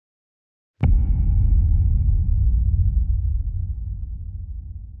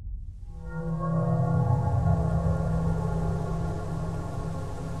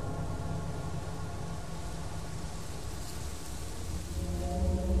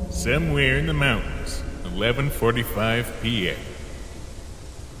Somewhere in the mountains, 11:45 p.m.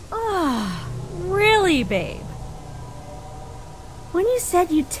 Ah, really, babe? When you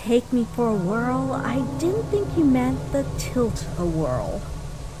said you'd take me for a whirl, I didn't think you meant the tilt-a-whirl.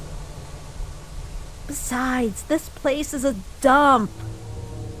 Besides, this place is a dump.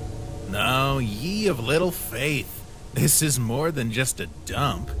 No, ye of little faith. This is more than just a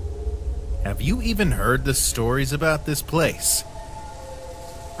dump. Have you even heard the stories about this place?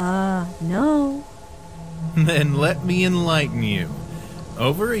 No. Then let me enlighten you.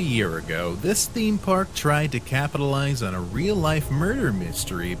 Over a year ago, this theme park tried to capitalize on a real-life murder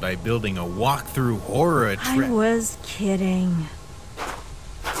mystery by building a walk-through horror attraction. I was kidding.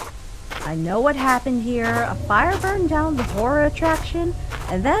 I know what happened here. A fire burned down the horror attraction,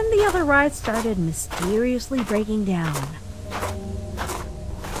 and then the other rides started mysteriously breaking down.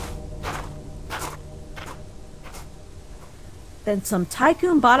 Then some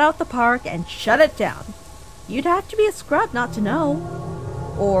tycoon bought out the park and shut it down. You'd have to be a scrub not to know.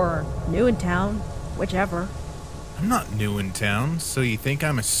 Or new in town, whichever. I'm not new in town, so you think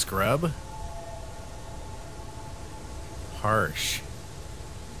I'm a scrub? Harsh.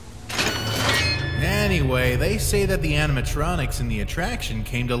 Anyway, they say that the animatronics in the attraction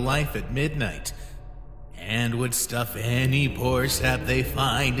came to life at midnight and would stuff any poor sap they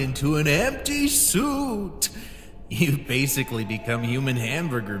find into an empty suit. You basically become human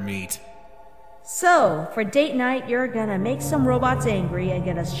hamburger meat. So, for date night, you're gonna make some robots angry and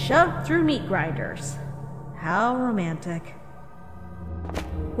get us shoved through meat grinders. How romantic.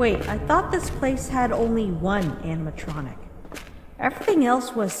 Wait, I thought this place had only one animatronic. Everything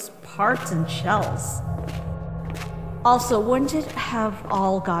else was parts and shells. Also, wouldn't it have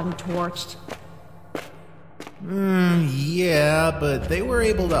all gotten torched? Yeah, but they were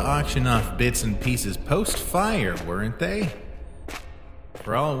able to auction off bits and pieces post-fire, weren't they?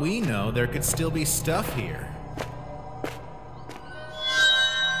 For all we know, there could still be stuff here.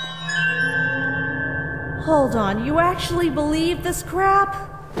 Hold on, you actually believe this crap?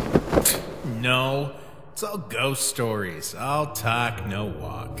 No, it's all ghost stories. All talk, no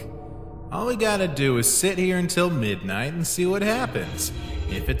walk. All we gotta do is sit here until midnight and see what happens.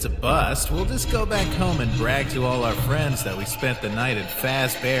 If it's a bust, we'll just go back home and brag to all our friends that we spent the night at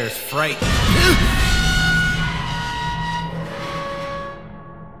Fazbear's Fright.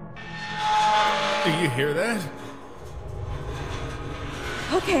 Do you hear that?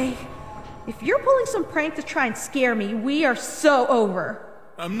 Okay, if you're pulling some prank to try and scare me, we are so over.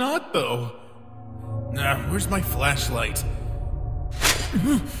 I'm not, though. Nah, where's my flashlight?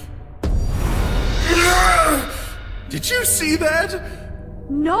 Did you see that?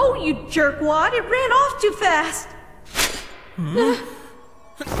 No, you jerkwad! It ran off too fast!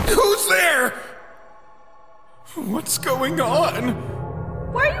 Who's there? What's going on?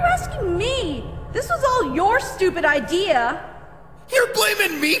 Why are you asking me? This was all your stupid idea! You're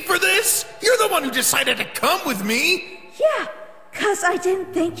blaming me for this? You're the one who decided to come with me! Yeah, 'cause I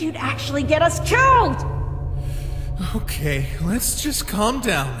didn't think you'd actually get us killed! Okay, let's just calm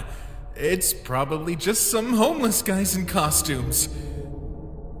down. It's probably just some homeless guys in costumes.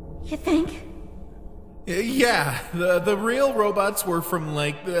 You think? Yeah, the real robots were from,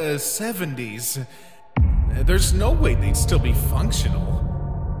 like, the 70s. There's no way they'd still be functional.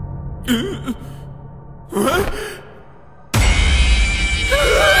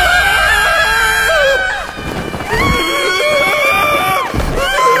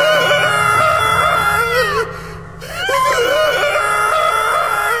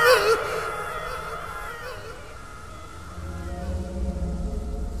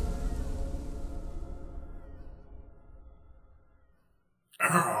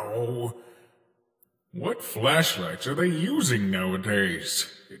 Ow. What flashlights are they using nowadays?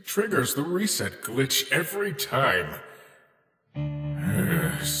 It triggers the reset glitch every time.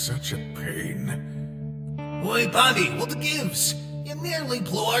 Such a pain. Oi, Paddy, what gives? You nearly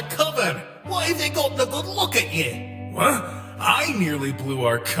blew our cover. Why have they got the good look at you? What? I nearly blew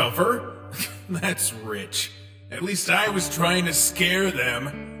our cover? That's rich. At least I was trying to scare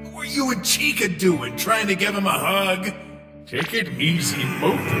them. What were you and Chica doing, trying to give them a hug? Take it easy,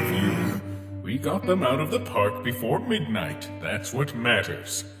 both of you. We got them out of the park before midnight. That's what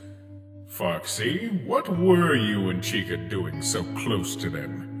matters. Foxy, what were you and Chica doing so close to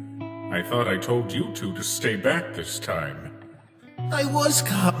them? I thought I told you two to stay back this time. I was,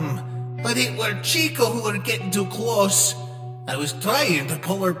 Captain, but it were Chica who were getting too close. I was trying to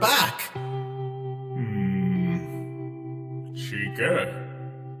pull her back. Chica,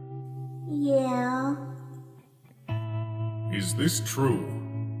 Yeah. is this true?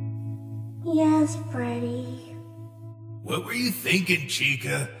 Yes, Freddy. What were you thinking,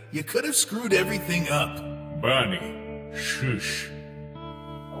 Chica? You could have screwed everything up. Bonnie, shush.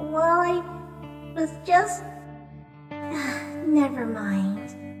 Well, I was just... Never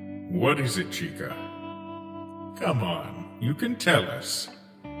mind. What is it, Chica? Come on, you can tell us.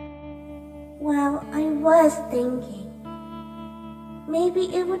 Well, I was thinking.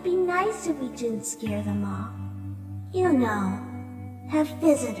 Maybe it would be nice if we didn't scare them off. You know, have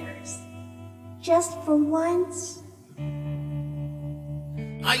visitors. Just for once.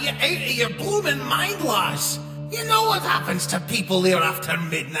 Are you out of your bloomin' mind, lass? You know what happens to people there after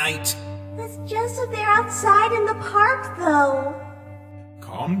midnight. That's just if they're outside in the park, though.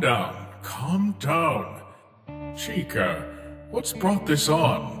 Calm down, calm down. Chica, what's brought this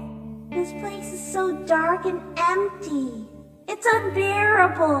on? This place is so dark and empty. It's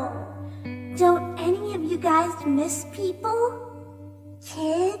unbearable. Don't any of you guys miss people?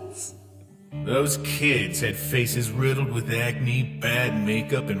 Kids? Those kids had faces riddled with acne, bad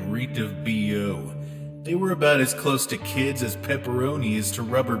makeup, and reeked of BO. They were about as close to kids as pepperoni is to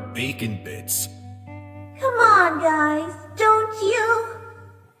rubber bacon bits. Come on, guys, don't you?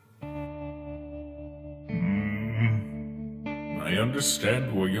 I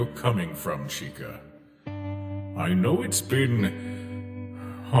understand where you're coming from, Chica. I know it's been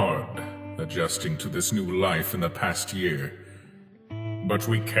hard adjusting to this new life in the past year. But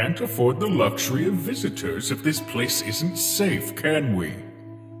we can't afford the luxury of visitors if this place isn't safe, can we?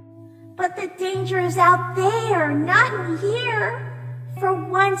 But the danger is out there, not in here. For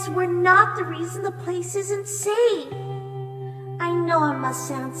once, we're not the reason the place isn't safe. I know it must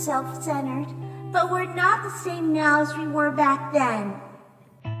sound self-centered, but we're not the same now as we were back then.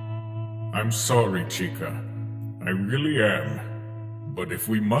 I'm sorry, Chica. I really am. But if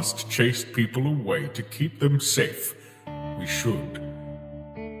we must chase people away to keep them safe, we should.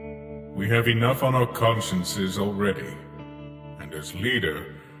 We have enough on our consciences already. And as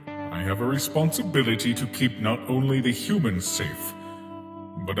leader, I have a responsibility to keep not only the humans safe,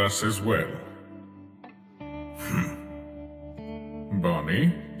 but us as well.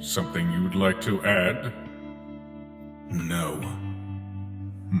 Bonnie, something you'd like to add? No.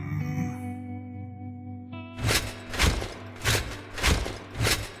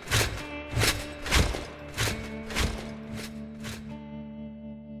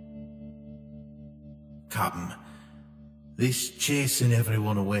 Captain, this chasing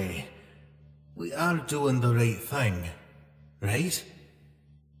everyone away, we are doing the right thing, right?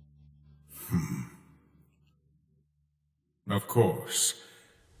 Of course.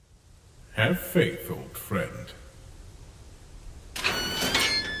 Have faith, old friend.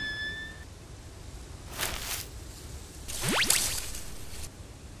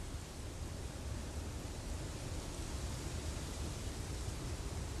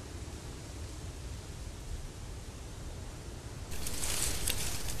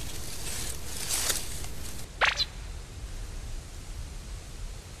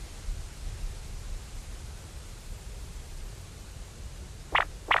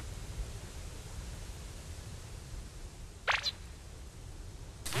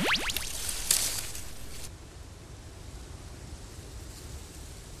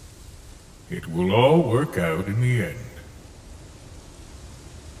 It will all work out in the end.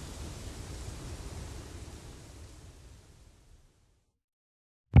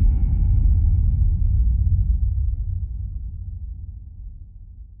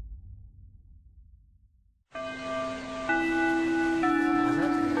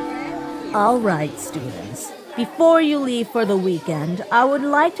 All right, students. Before you leave for the weekend, I would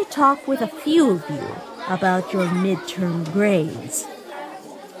like to talk with a few of you about your midterm grades.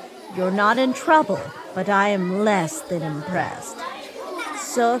 You're not in trouble, but I am less than impressed.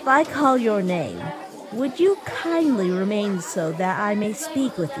 So if I call your name, would you kindly remain so that I may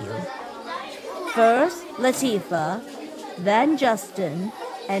speak with you? First, Latifah, then Justin,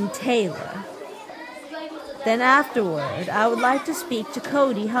 and Taylor. Then afterward, I would like to speak to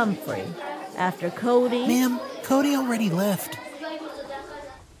Cody Humphrey. After Cody... Ma'am, Cody already left.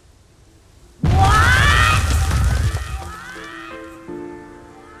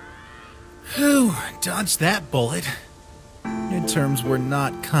 Whew, dodged that bullet. Midterms were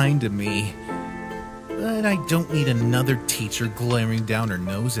not kind to me. But I don't need another teacher glaring down her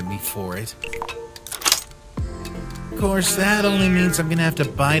nose at me for it. Of course, that only means I'm gonna have to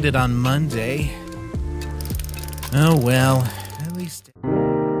bite it on Monday. Oh well.